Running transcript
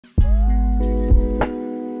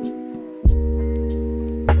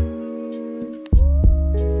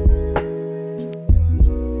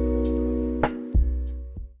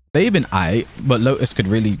They've been aight, but Lotus could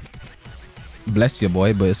really bless your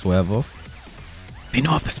boy, but it's whatever. They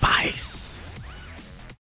know of the spice.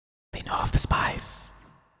 They know of the spice.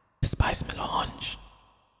 The spice melange.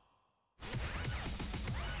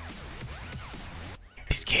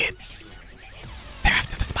 These kids, they're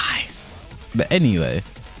after the spice. But anyway,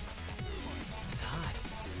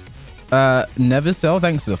 never sell.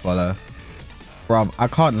 Thanks for the follow, bro. I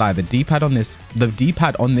can't lie. The D-pad on this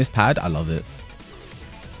pad, I love it.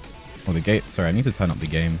 Oh, the gate. Sorry, I need to turn up the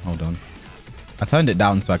game. Hold on. I turned it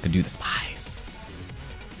down so I could do the spice.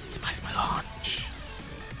 Spice melange.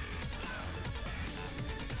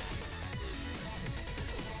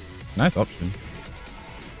 Nice option.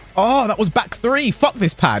 Oh, that was back 3. Fuck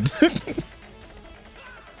this pad.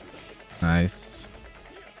 Nice.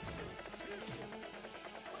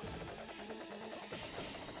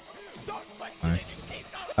 Nice.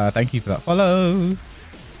 Thank you for that follow.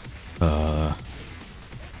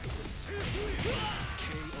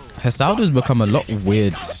 Hesaldo's become a lot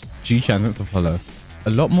weird. G-Chan, thanks for follow.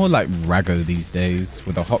 A lot more like Rago these days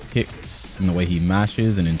with the hop kicks and the way he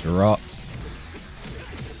mashes and interrupts.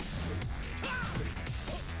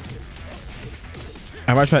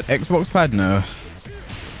 Have I tried Xbox pad? No.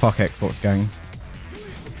 Fuck Xbox gang.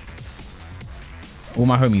 All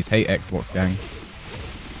my homies hate Xbox gang.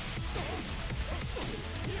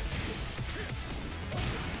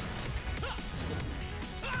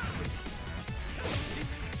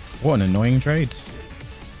 What an annoying trade.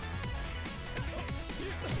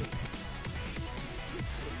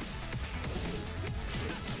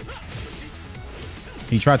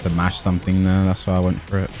 He tried to mash something there, that's why I went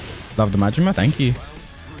for it. Love the Majima, thank you.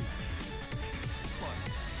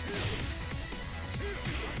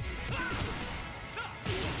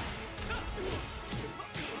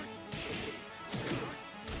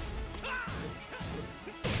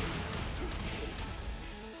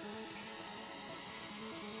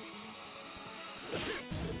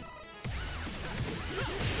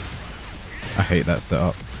 I hate that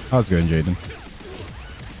setup. How's it going, Jaden?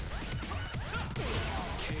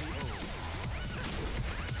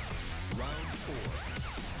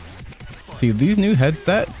 See, these new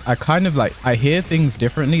headsets, I kind of like, I hear things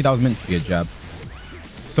differently. That was meant to be a jab.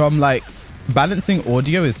 So I'm like, balancing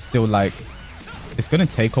audio is still like, it's going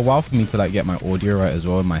to take a while for me to like get my audio right as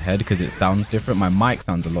well in my head because it sounds different. My mic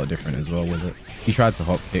sounds a lot different as well with it. He tried to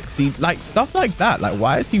hop kick. See, like stuff like that. Like,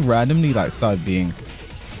 why is he randomly like started being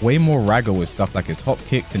way more ragger with stuff like his hop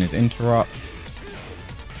kicks and his interrupts?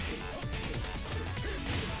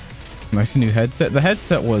 Nice new headset. The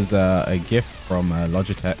headset was a gift from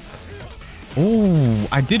Logitech. Oh,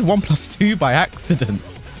 I did 1+2 by accident.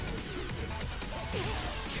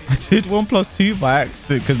 I did 1+2 by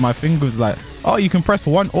accident because my finger was like, oh, you can press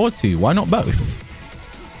 1 or 2. Why not both?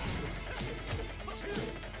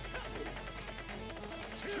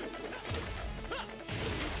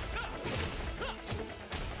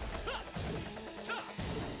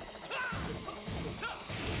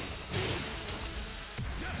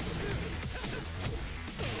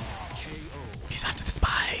 He's after the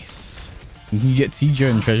spice. You get TJ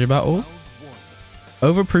in Treasure Battle.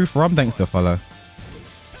 Overproof Rum, thanks to follow.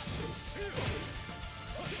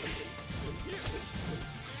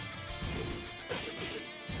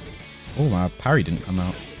 Oh, my parry didn't come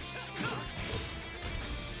out.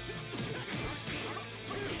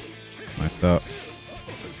 Nice start.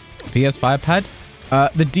 PS5 pad.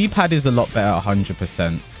 The D-pad is a lot better,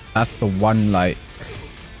 100%. That's the one, like,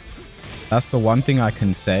 that's the one thing I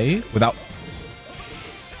can say without.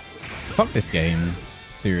 Fuck this game.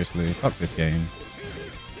 Seriously, fuck this game.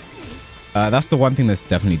 That's the one thing that's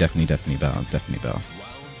definitely better. Definitely better.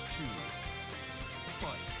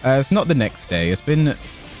 It's not the next day. It's been,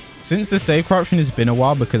 since the save corruption, it's been a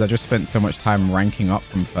while because I just spent so much time ranking up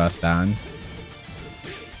from first dan.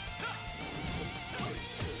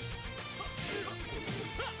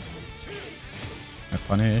 Let's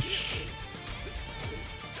punish.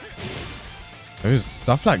 There's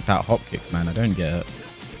stuff like that hop kick, man. I don't get it.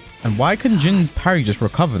 And why can Jin's parry just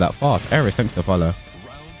recover that fast? Eris, thanks for follow.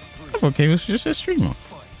 I thought he was just a streamer.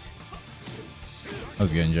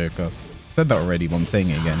 How's it going, Joker? Said that already, but I'm saying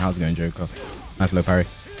it again. How's it going, Joker? Nice low parry.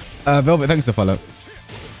 Velvet, thanks for follow.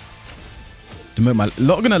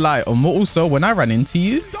 Not gonna lie, on Mortal Soul, when I ran into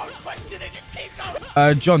you,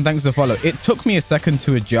 John, thanks for follow. It took me a second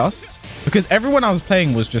to adjust because everyone I was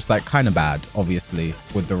playing was just like kind of bad, obviously,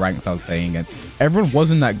 with the ranks I was playing against. Everyone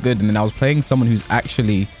wasn't that good, and then I was playing someone who's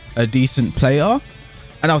actually a decent player.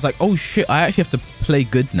 And I was like, oh shit, I actually have to play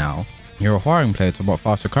good now. You're a Hwaring player to about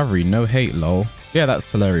fast recovery. No hate, lol. Yeah,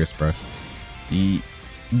 that's hilarious, bro.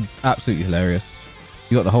 It's absolutely hilarious.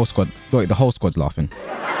 You got the whole squad. Wait, the whole squad's laughing.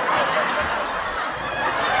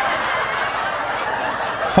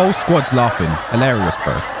 Whole squad's laughing. Hilarious,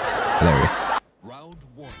 bro. Hilarious.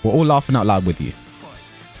 We're all laughing out loud with you.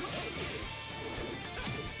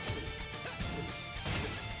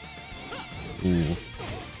 Ooh.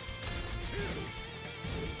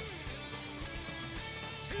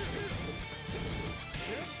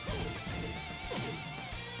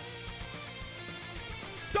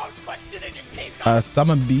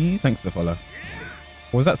 Summer Bees, thanks for the follow.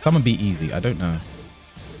 Or was that Summer Bee Easy? I don't know.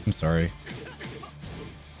 I'm sorry.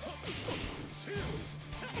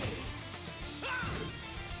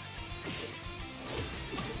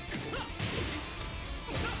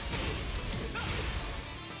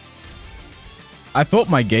 I thought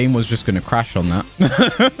my game was just going to crash on that.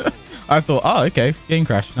 I thought, oh, okay. Game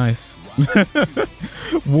crash. Nice.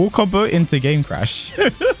 Wall combo into game crash.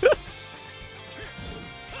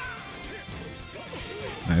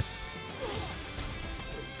 Nice.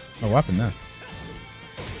 Oh, what happened there?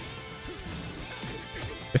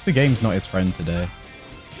 Guess the game's not his friend today.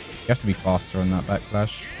 You have to be faster on that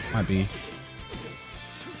backflash. Might be.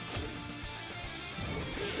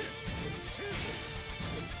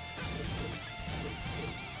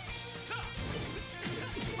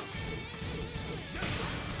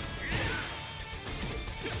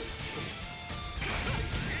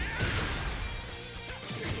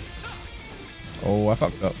 Oh, I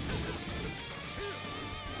fucked up.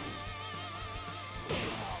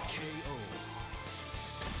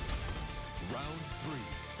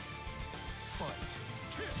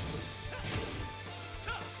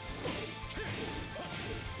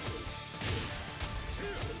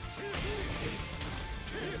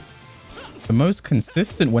 The most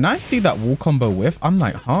consistent. When I see that wall combo whiff, I'm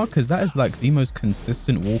like, huh? Because that is like the most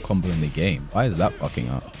consistent wall combo in the game. Why is that fucking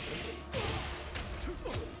up?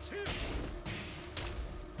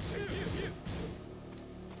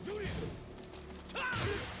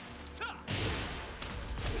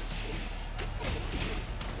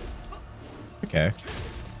 Okay.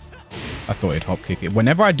 I thought he'd hop kick it.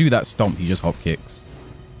 Whenever I do that stomp, he just hop kicks.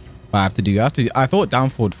 I thought down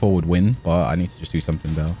forward win, but I need to just do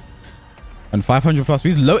something better. And 500 plus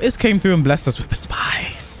views. Lotus came through and blessed us with the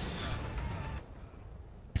spice.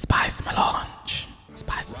 Spice melange.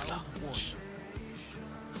 Spice melange.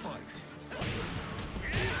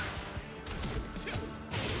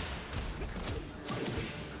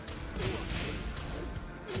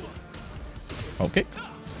 Okay.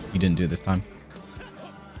 You didn't do it this time.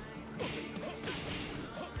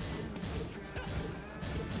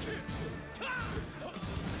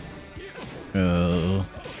 Oh.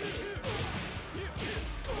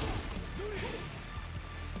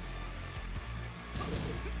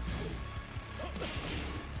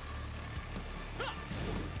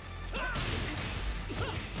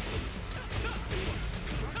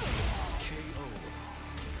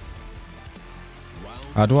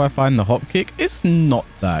 How do I find the hop kick? It's not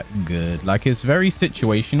that good. Like, it's very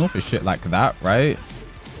situational for shit like that, right?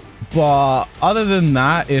 But other than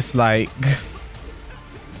that, it's like,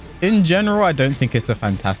 in general, I don't think it's a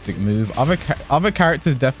fantastic move. Other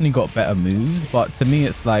characters definitely got better moves, but to me,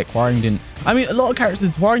 it's like Hwaring didn't. I mean, a lot of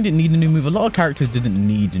characters, Hwaring didn't need a new move. A lot of characters didn't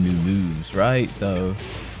need new moves, right? So,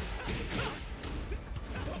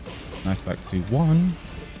 nice back to one.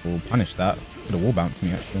 We'll punish that. Could have wall bounced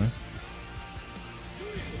me actually.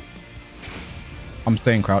 I'm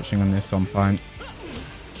staying crouching on this, so I'm fine.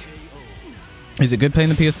 Is it good playing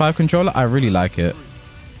the PS5 controller? I really like it.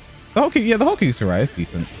 The whole kick, yeah, the whole kick's alright. It's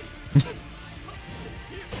decent.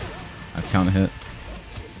 Nice counter hit.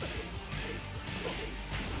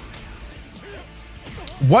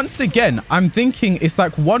 Once again, I'm thinking it's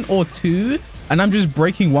like 1 or 2, and I'm just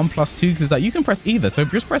breaking 1 plus 2 because it's like you can press either, so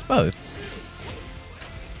just press both.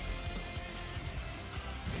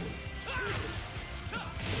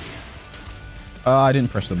 I didn't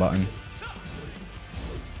press the button.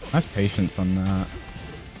 Nice patience on that.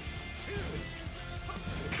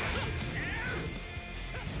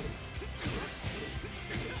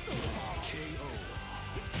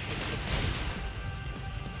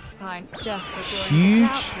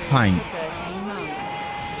 Huge pints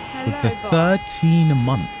with the 13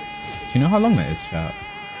 months. Do you know how long that is, chat?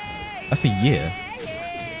 That's a year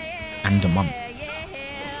and a month.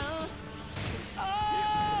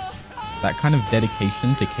 That kind of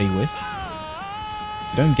dedication to K-Wiss,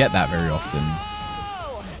 you don't get that very often.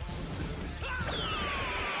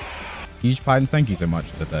 Huge Pines, thank you so much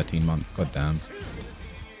for the 13 months. God damn.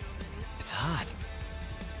 It's hot.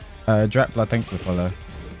 Drat Blood, thanks for the follow.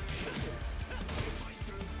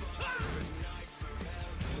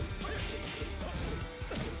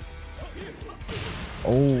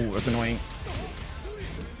 Oh, that's annoying.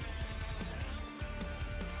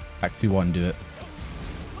 Back 2-1, do it.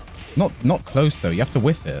 Not close though. You have to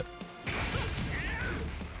whiff it.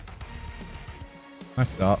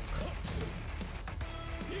 Nice dark.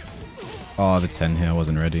 Oh, the 10 here. I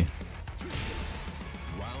wasn't ready.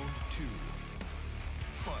 Round 2.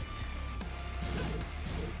 Fight.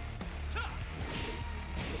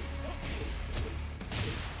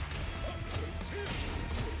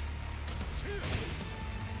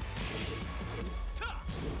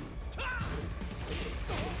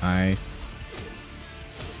 Nice.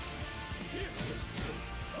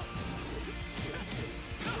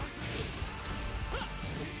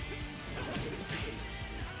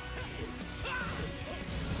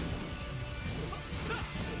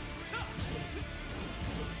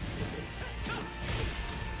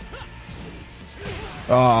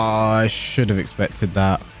 Oh, I should have expected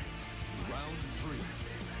that. Round 3.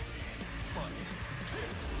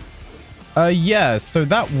 Fight. Yeah, so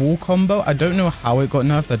that wall combo, I don't know how it got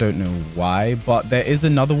nerfed. I don't know why, but there is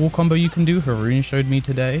another wall combo you can do. Haroon showed me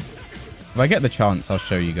today. If I get the chance, I'll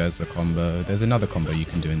show you guys the combo. There's another combo you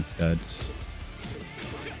can do instead.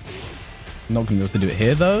 I'm not going to be able to do it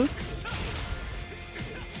here, though.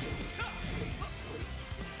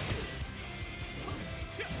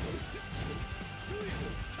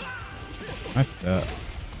 Nice start.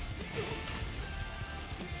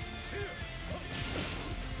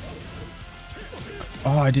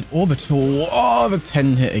 Oh, I did orbital. Oh, the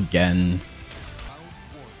 10 hit again.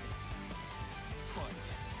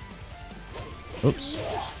 Oops.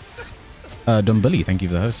 Dumbully, thank you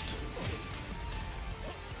for the host.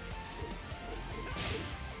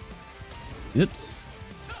 Oops.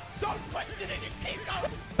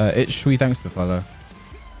 It's Shui, thanks for the follow.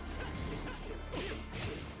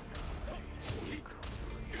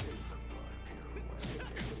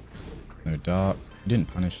 No dark. You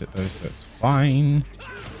didn't punish it though, so it's fine.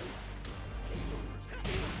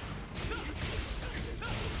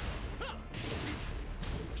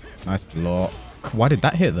 Nice block. Why did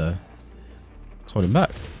that hit there? Let's hold him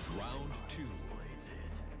back. Round 2.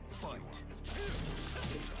 Fight.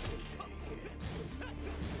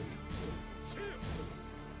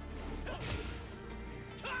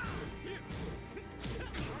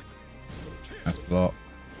 Nice block.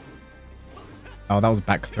 Oh, that was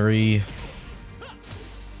back 3.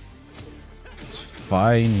 It's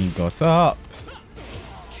fine. He got up.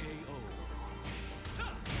 KO.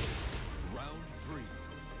 Round 3.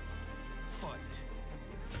 Fight.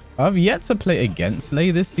 I've yet to play against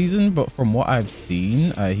Lei this season, but from what I've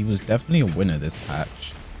seen, he was definitely a winner this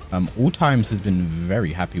patch. All times has been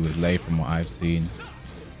very happy with Lei from what I've seen.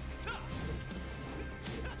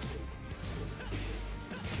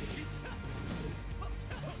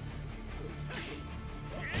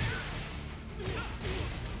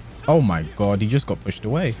 Oh my god, he just got pushed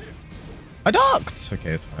away. I ducked!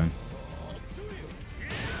 Okay, it's fine. KO.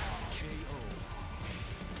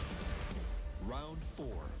 Round 4.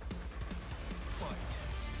 Fight.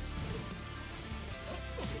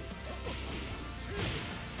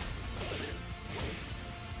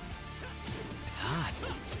 It's hot.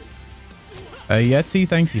 Yeti,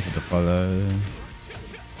 thank you for the follow.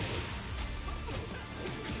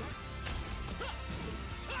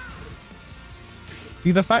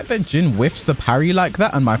 See, the fact that Jin whiffs the parry like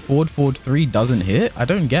that and my forward 3 doesn't hit, I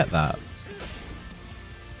don't get that.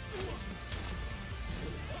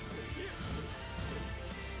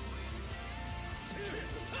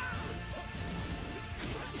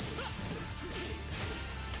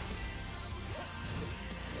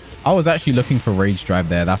 I was actually looking for rage drive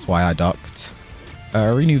there. That's why I ducked.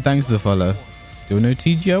 Renew, thanks for the follow. Still no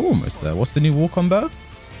TGO, almost there. What's the new wall combo?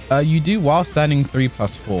 You do while standing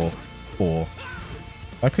 3+4. 4.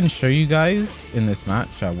 If I can show you guys in this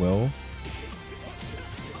match, I will.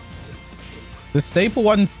 The staple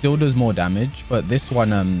one still does more damage, but this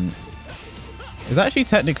one is actually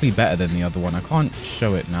technically better than the other one. I can't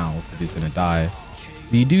show it now because he's going to die.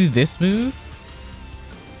 But you do this move.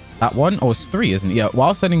 That one? Oh, it's 3, isn't it? Yeah,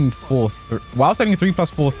 while standing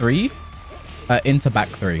 3+4, 3 into back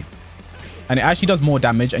 3. And it actually does more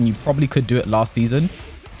damage, and you probably could do it last season.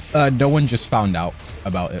 No one just found out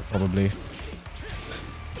about it, probably.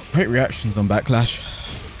 Great reactions on Backlash.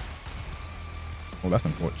 Well, that's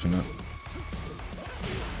unfortunate.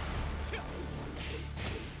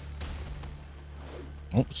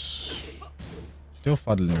 Oops. Still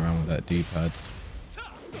fuddling around with that D-pad.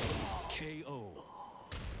 KO.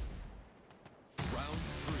 Round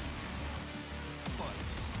 3. Fight.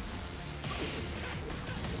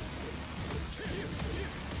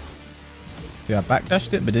 So yeah, I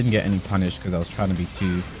backdashed it, but didn't get any punish because I was trying to be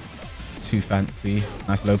too fancy.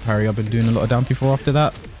 Nice low parry. I've been doing a lot of down 3-4 after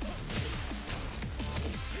that.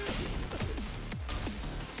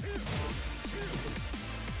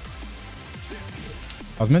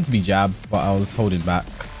 I was meant to be jab, but I was holding back.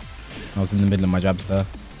 I was in the middle of my jabs there.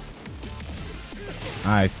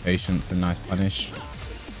 Nice patience and nice punish.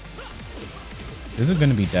 This isn't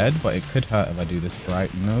going to be dead, but it could hurt if I do this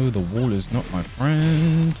right. No, the wall is not my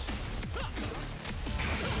friend.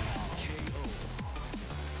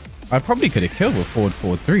 I probably could have killed with forward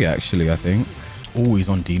 4-3 actually, I think. Oh, he's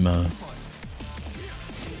on Demo.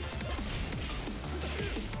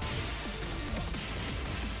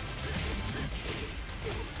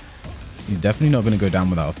 He's definitely not going to go down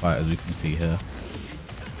without a fight, as we can see here.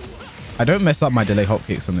 I don't mess up my delay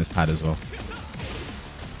hotkeys on this pad as well.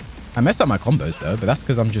 I mess up my combos though, but that's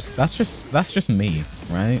because I'm just, that's just me,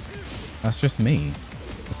 right? That's just me.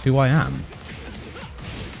 That's who I am.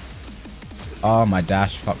 Oh, my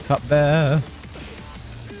dash fucked up there.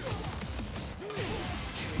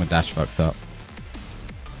 My dash fucked up.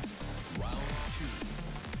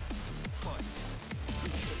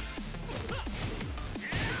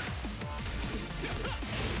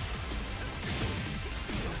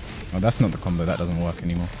 Oh, that's not the combo. That doesn't work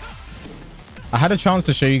anymore. I had a chance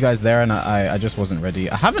to show you guys there and I just wasn't ready.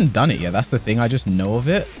 I haven't done it yet. That's the thing. I just know of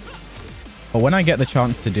it. But when I get the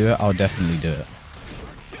chance to do it, I'll definitely do it.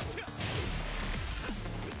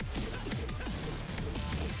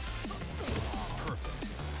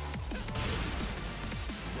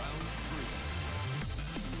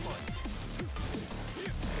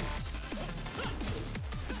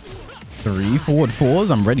 Three forward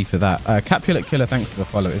 4s. I'm ready for that. Capulet Killer, thanks for the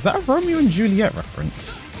follow. Is that a Romeo and Juliet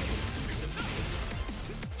reference?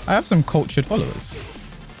 I have some cultured followers.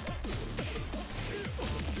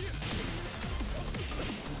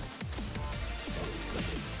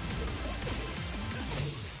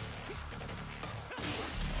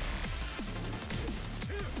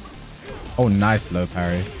 Oh, nice low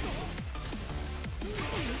parry.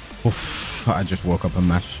 Oof, I just woke up and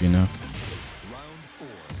mashed, you know.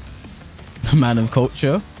 Man of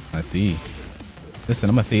culture. I see. Listen,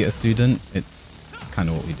 I'm a theater student. It's kind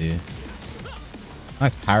of what we do.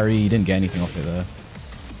 Nice parry. You didn't get anything off it there.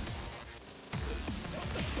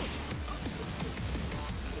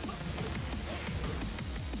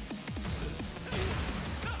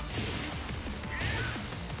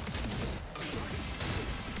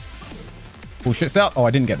 Bullshit setup. Oh,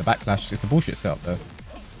 I didn't get the backlash. It's a bullshit setup though.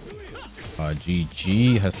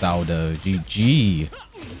 GG, Hasaldo. GG.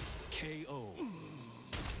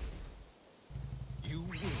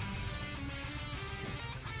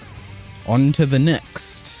 On to the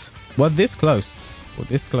next. We're this close. We're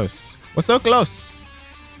this close. We're so close.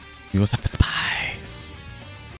 We also have the spy.